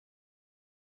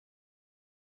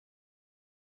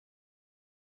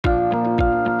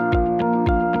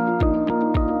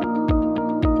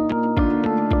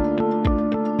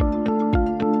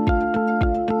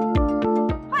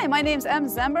My name's Em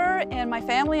Zember, and my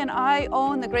family and I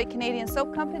own the Great Canadian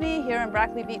Soap Company here in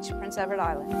Brackley Beach, Prince Edward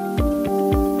Island.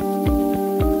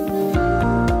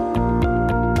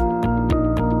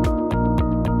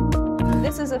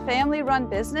 This is a family-run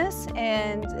business,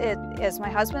 and it is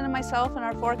my husband and myself and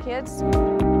our 4 kids.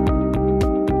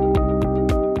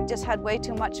 We just had way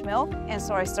too much milk, and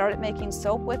so I started making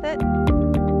soap with it.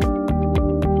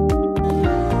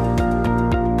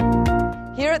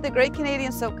 Here at the Great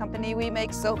Canadian Soap Company, we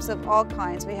make soaps of all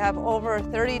kinds. We have over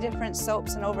 30 different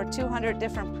soaps and over 200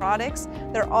 different products.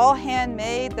 They're all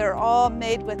handmade. They're all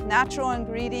made with natural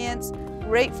ingredients,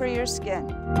 great for your skin.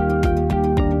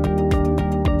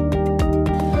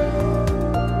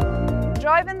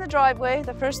 Drive in the driveway,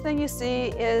 the first thing you see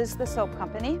is the soap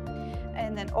company.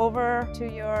 And then over to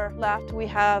your left, we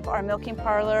have our milking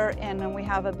parlor, and then we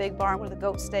have a big barn where the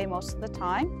goats stay most of the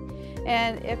time.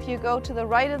 And if you go to the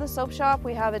right of the soap shop,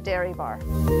 we have a dairy bar.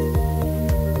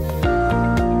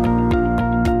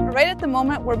 Right at the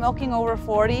moment, we're milking over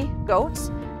 40 goats,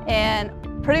 and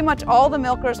pretty much all the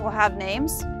milkers will have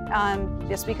names,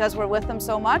 just because we're with them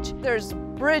so much. There's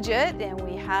Bridget, and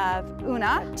we have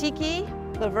Una, Tiki,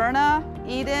 Laverna,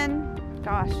 Eden.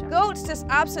 Gosh, goats just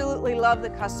absolutely love the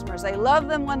customers. They love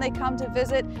them when they come to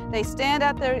visit. They stand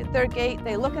at their gate.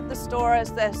 They look at the store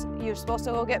as this, you're supposed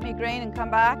to go get me grain and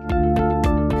come back.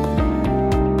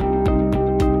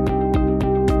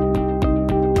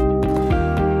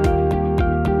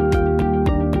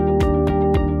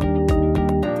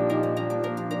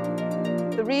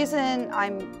 The reason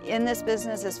I'm in this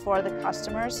business is for the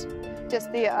customers.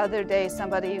 Just the other day,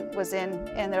 somebody was in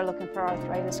and they're looking for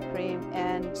arthritis cream,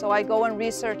 and so I go and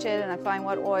research it and I find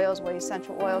what oils, what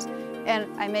essential oils, and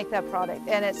I make that product.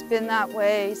 And it's been that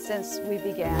way since we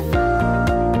began.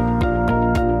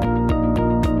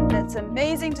 It's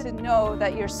amazing to know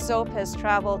that your soap has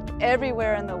traveled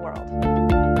everywhere in the world.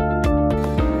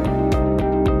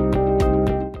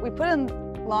 We put in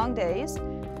long days,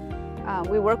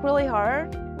 we work really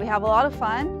hard, we have a lot of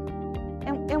fun,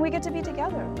 and we get to be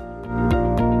together.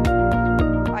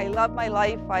 I love my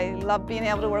life. I love being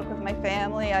able to work with my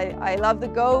family. I love the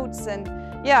goats, and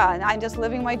yeah, and I'm just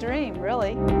living my dream,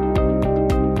 really.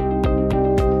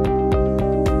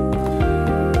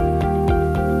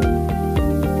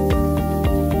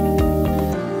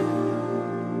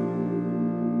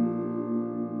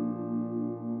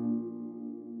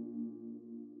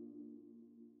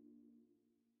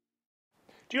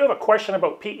 Do you have a question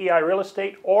about PEI real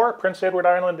estate or Prince Edward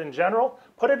Island in general?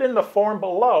 Put it in the form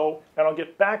below and I'll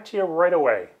get back to you right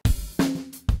away.